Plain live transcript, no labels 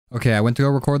Okay, I went to go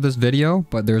record this video,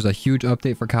 but there's a huge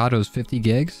update for COD's 50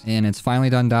 gigs, and it's finally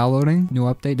done downloading. New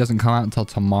update doesn't come out until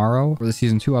tomorrow, or the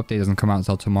Season 2 update doesn't come out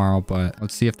until tomorrow, but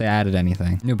let's see if they added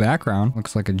anything. New background.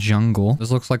 Looks like a jungle.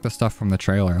 This looks like the stuff from the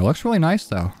trailer. It looks really nice,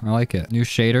 though. I like it. New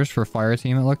shaders for Fire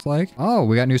Team, it looked like. Oh,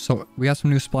 we got some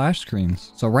new splash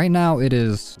screens. So right now, it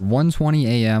is 1:20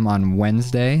 a.m. on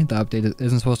Wednesday. The update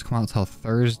isn't supposed to come out until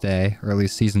Thursday, or at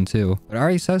least Season 2. But it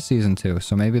already says Season 2,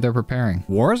 so maybe they're preparing.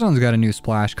 Warzone's got a new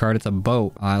splash card. It's a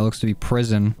boat. It looks to be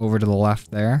prison over to the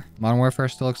left there. Modern Warfare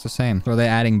still looks the same. So are they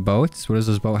adding boats? What does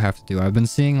this boat have to do? I've been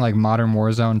seeing like Modern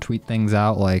Warzone tweet things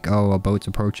out like, oh, a boat's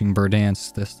approaching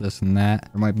Verdansk, this, and that.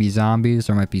 There might be zombies.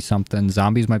 There might be something.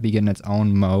 Zombies might be getting its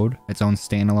own mode, its own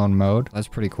standalone mode. That's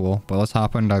pretty cool. But let's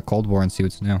hop into Cold War and see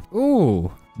what's new.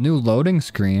 Ooh, new loading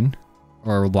screen.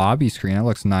 Or lobby screen. It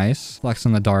looks nice. Flex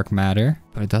in the dark matter.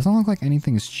 But it doesn't look like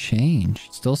anything's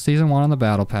changed. Still Season 1 on the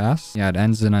battle pass. Yeah, it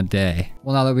ends in a day.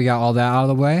 Well, now that we got all that out of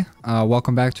the way,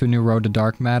 welcome back to a new road to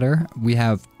dark matter. We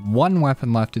have one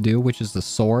weapon left to do, which is the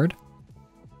sword.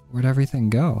 Where'd everything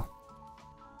go?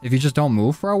 If you just don't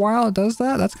move for a while, it does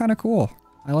that? That's kind of cool.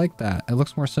 I like that. It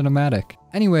looks more cinematic.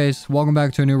 Anyways, welcome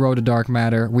back to a new road to dark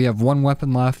matter. We have one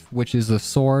weapon left, which is the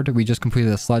sword. We just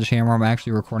completed a sledgehammer. I'm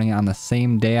actually recording it on the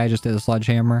same day I just did a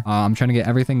sledgehammer. I'm trying to get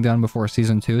everything done before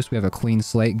Season 2, so we have a clean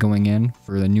slate going in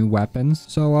for the new weapons.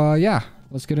 So, yeah.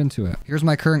 Let's get into it. Here's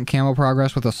my current camo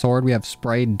progress with a sword. We have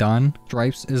spray done.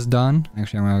 Stripes is done.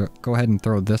 Actually, I'm gonna go ahead and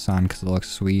throw this on because it looks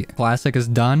sweet. Classic is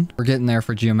done. We're getting there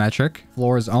for geometric.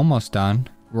 Floor is almost done.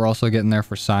 We're also getting there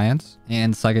for science.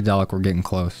 And psychedelic, we're getting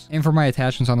close. And for my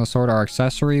attachments on the sword, our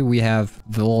accessory, we have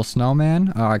the little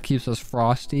snowman. It keeps us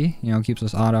frosty, you know, keeps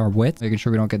us on our wits, making sure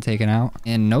we don't get taken out.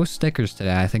 And no stickers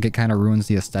today. I think it kind of ruins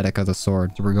the aesthetic of the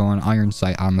sword. So we're going iron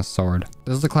sight on the sword.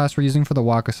 This is the class we're using for the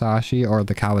Wakizashi or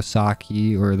the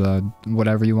Kawasaki or the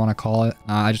whatever you want to call it.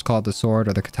 I just call it the sword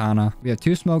or the katana. We have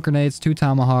 2 smoke grenades, 2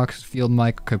 tomahawks, field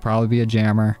mic, could probably be a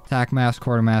jammer, attack mask,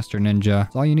 quartermaster, ninja.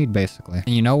 That's all you need basically.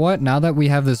 And you know what? Now that we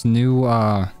have this new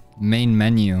main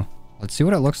menu, let's see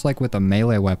what it looks like with a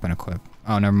melee weapon equipped.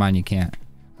 Oh, never mind, you can't.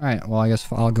 All right, well, I guess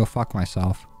I'll go fuck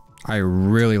myself. I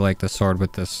really like the sword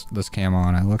with this camo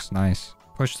on it. It looks nice.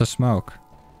 Push the smoke.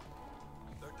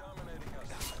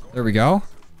 There we go.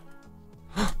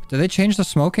 Did they change the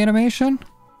smoke animation?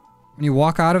 When you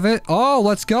walk out of it? Oh,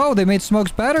 let's go. They made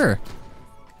smokes better.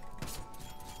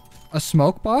 A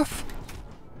smoke buff?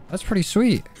 That's pretty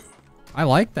sweet. I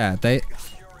like that. They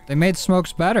made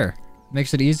smokes better.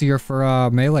 Makes it easier for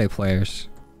melee players.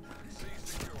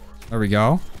 There we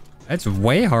go. It's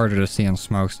way harder to see in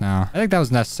smokes now. I think that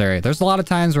was necessary. There's a lot of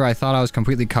times where I thought I was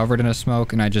completely covered in a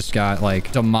smoke and I just got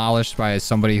like demolished by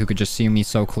somebody who could just see me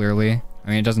so clearly. I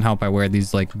mean, it doesn't help I wear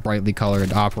these like brightly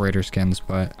colored operator skins,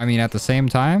 but I mean, at the same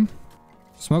time,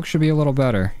 smoke should be a little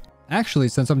better. Actually,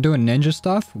 since I'm doing ninja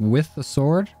stuff with the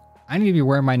sword, I need to be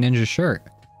wearing my ninja shirt.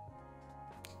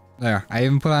 There, I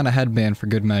even put on a headband for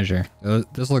good measure.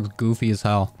 This looks goofy as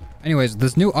hell. Anyways,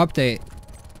 this new update,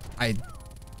 I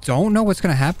don't know what's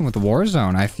going to happen with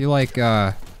Warzone. I feel like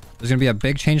there's going to be a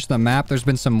big change to the map. There's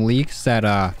been some leaks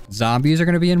that zombies are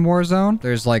going to be in Warzone.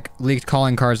 There's like leaked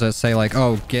calling cards that say like,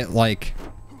 oh, get like,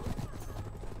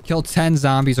 kill 10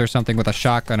 zombies or something with a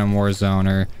shotgun in Warzone,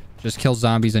 or just kill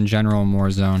zombies in general in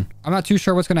Warzone. I'm not too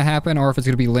sure what's going to happen or if it's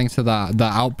going to be linked to the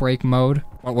outbreak mode.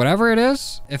 But whatever it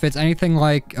is, if it's anything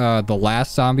like the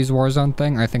last Zombies Warzone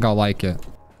thing, I think I'll like it.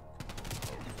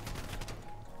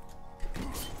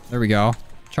 There we go.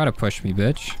 Try to push me,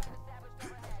 bitch.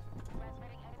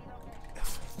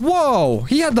 Whoa!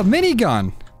 He had the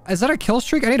minigun! Is that a kill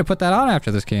streak? I need to put that on after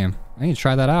this game. I need to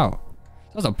try that out.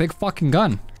 That was a big fucking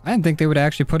gun. I didn't think they would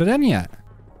actually put it in yet.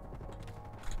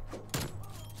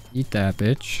 Eat that,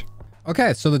 bitch.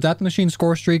 Okay, so the death machine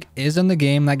score streak is in the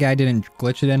game. That guy didn't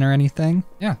glitch it in or anything.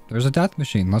 Yeah, there's a death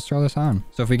machine. Let's throw this on.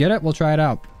 So if we get it, we'll try it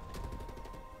out.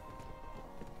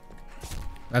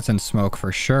 That's in smoke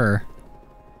for sure.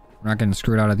 We're not getting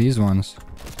screwed out of these ones.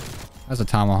 That's a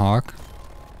tomahawk.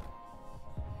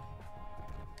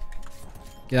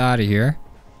 Get out of here.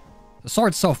 The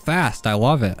sword's so fast. I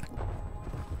love it.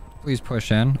 Please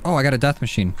push in. Oh, I got a death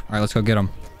machine. All right, let's go get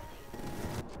him.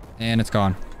 And it's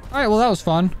gone. All right, well, that was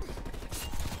fun.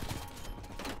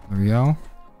 There we go.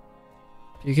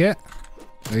 Peek it.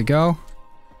 There we go.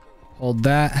 Hold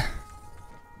that.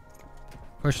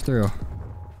 Push through.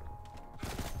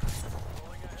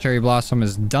 Cherry Blossom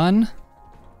is done.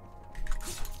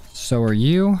 So are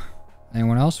you.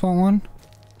 Anyone else want one?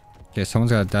 Okay,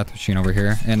 someone's got a death machine over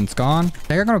here. And it's gone. I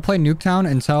think I'm going to play Nuketown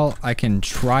until I can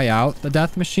try out the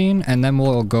death machine. And then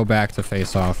we'll go back to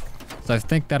face off. So I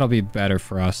think that'll be better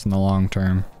for us in the long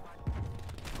term.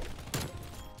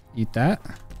 Eat that.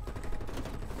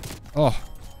 Oh,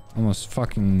 almost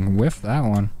fucking whiffed that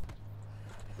one.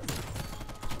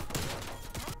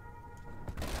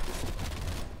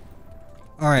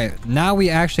 All right, now we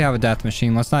actually have a death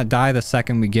machine. Let's not die the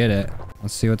second we get it.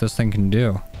 Let's see what this thing can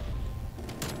do.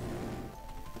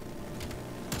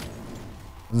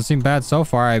 Doesn't seem bad so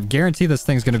far. I guarantee this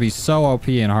thing's gonna be so OP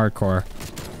in hardcore.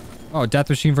 Oh, death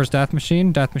machine versus death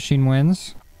machine. Death machine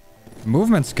wins.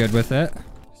 Movement's good with it.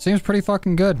 Seems pretty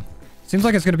fucking good. Seems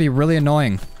like it's gonna be really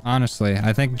annoying, honestly.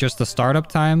 I think just the startup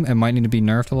time, it might need to be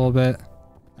nerfed a little bit.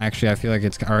 Actually, I feel like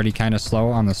it's already kind of slow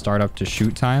on the startup to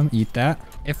shoot time. Eat that.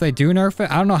 If they do nerf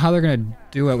it, I don't know how they're gonna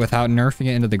do it without nerfing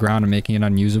it into the ground and making it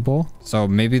unusable. So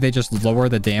maybe they just lower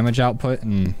the damage output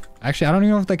and... Actually, I don't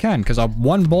even know if they can, because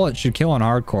one bullet should kill on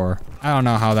hardcore. I don't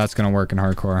know how that's gonna work in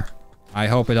hardcore. I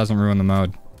hope it doesn't ruin the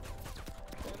mode.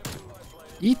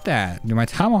 Eat that. Dude, my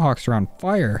tomahawks are on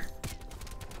fire.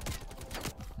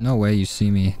 No way you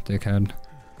see me, dickhead.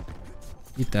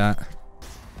 Eat that.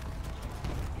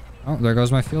 Oh, there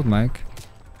goes my field mic.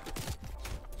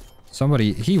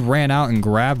 Somebody, he ran out and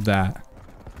grabbed that.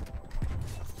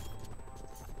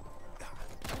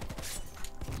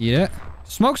 Eat it.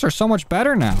 Smokes are so much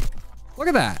better now. Look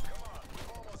at that.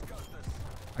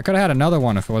 I could have had another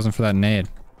one if it wasn't for that nade.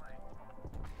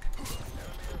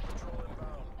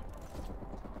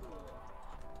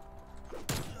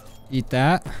 Eat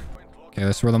that. Okay,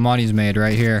 this is where the money's made,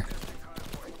 right here.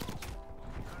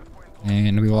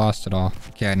 And we lost it all.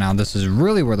 Okay, now this is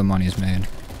really where the money's made.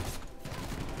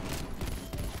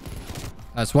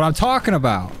 That's what I'm talking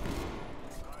about.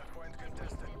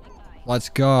 Let's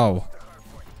go.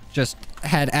 Just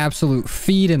had absolute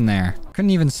feed in there.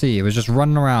 Couldn't even see. It was just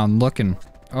running around looking.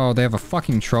 Oh, they have a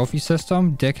fucking trophy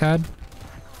system? Dickhead.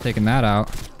 Taking that out.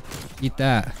 Eat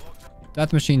that.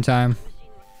 Death machine time.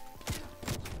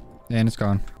 And it's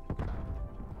gone.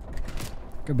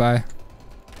 Goodbye.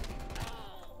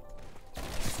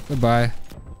 Goodbye.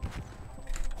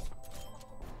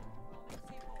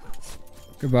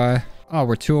 Goodbye. Oh,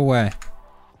 we're 2 away.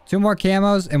 2 more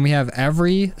camos, and we have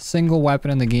every single weapon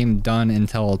in the game done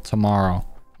until tomorrow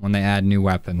when they add new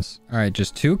weapons. All right,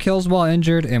 just 2 kills while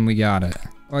injured, and we got it.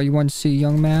 Oh, you want to see,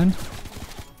 young man?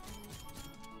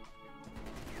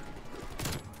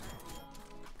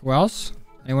 Who else?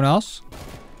 Anyone else?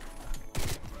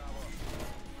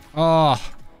 Oh,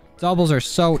 doubles are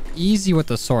so easy with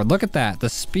the sword. Look at that. The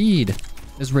speed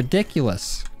is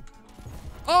ridiculous.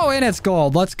 Oh, and it's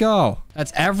gold. Let's go.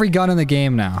 That's every gun in the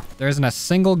game now. There isn't a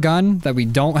single gun that we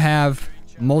don't have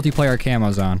multiplayer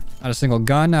camos on. Not a single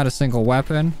gun, not a single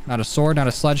weapon, not a sword, not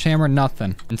a sledgehammer,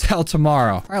 nothing. Until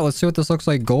tomorrow. All right, let's see what this looks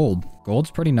like gold.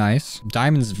 Gold's pretty nice.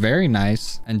 Diamond's very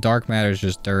nice. And dark matter's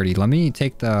just dirty. Let me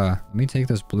take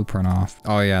this blueprint off.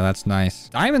 Oh yeah, that's nice.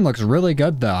 Diamond looks really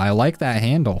good though. I like that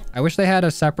handle. I wish they had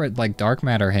a separate like dark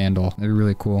matter handle. That'd be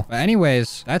really cool. But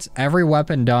anyways, that's every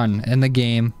weapon done in the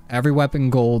game. Every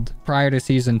weapon gold prior to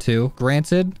season 2.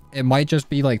 Granted, it might just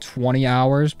be like 20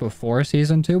 hours before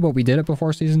season 2, but we did it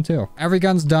before season 2. Every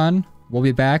gun's done. We'll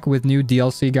be back with new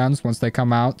DLC guns once they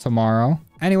come out tomorrow.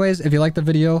 Anyways, if you liked the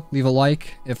video, leave a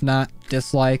like. If not,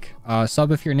 dislike.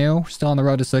 Sub if you're new. Still on the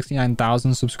road to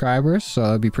 69,000 subscribers, so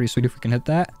that'd be pretty sweet if we can hit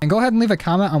that. And go ahead and leave a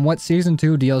comment on what Season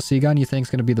 2 DLC gun you think is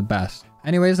going to be the best.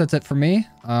 Anyways, that's it for me,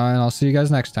 and I'll see you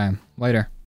guys next time. Later.